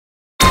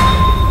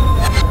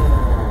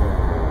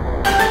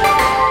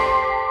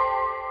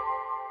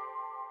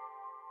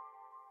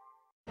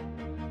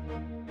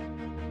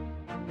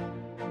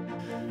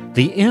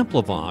The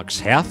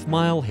AmpliVox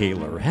Half-Mile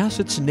Hailer has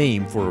its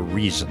name for a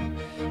reason.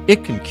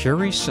 It can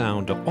carry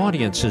sound to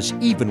audiences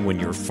even when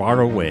you're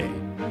far away.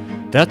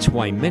 That's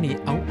why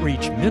many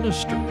outreach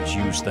ministers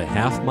use the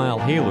Half-Mile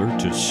Hailer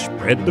to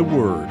spread the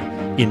word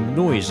in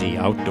noisy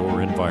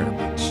outdoor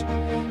environments.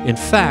 In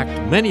fact,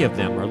 many of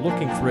them are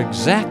looking for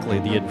exactly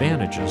the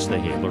advantages the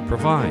Hailer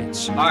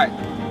provides. All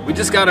right, we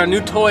just got our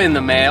new toy in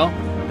the mail,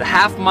 the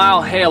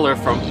Half-Mile Hailer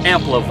from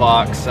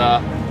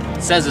AmpliVox.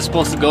 It says it's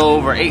supposed to go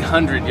over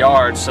 800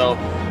 yards, so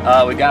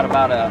we got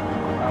about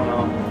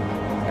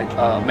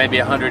maybe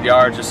 100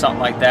 yards or something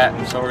like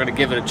that. So we're gonna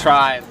give it a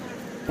try.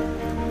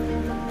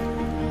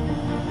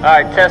 All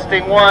right,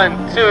 testing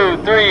 1,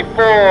 2, 3,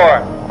 4.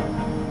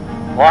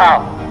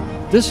 Wow.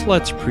 This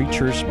lets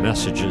preachers'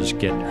 messages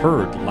get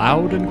heard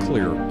loud and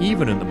clear,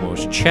 even in the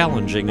most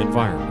challenging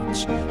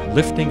environments,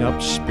 lifting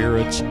up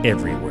spirits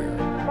everywhere.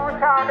 One more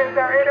time, is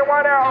there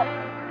anyone else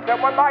that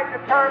would like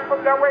to turn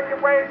from their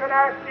wicked ways and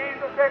ask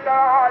Jesus into their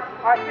heart?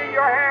 I see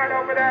your hand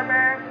over there,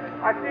 man.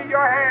 I see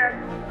your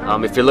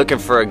hand. If you're looking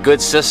for a good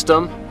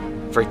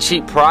system for a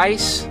cheap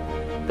price,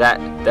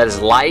 that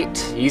is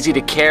light, easy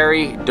to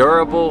carry,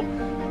 durable,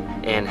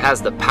 and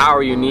has the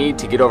power you need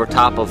to get over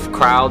top of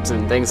crowds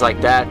and things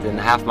like that, then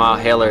the Half-Mile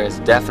Hailer is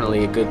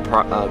definitely a good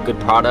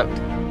product.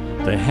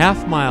 The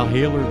Half-Mile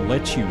Hailer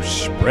lets you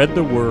spread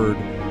the word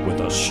with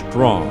a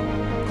strong,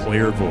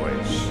 clear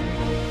voice.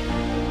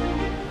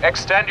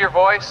 Extend your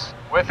voice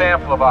with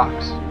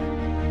AmpliVox.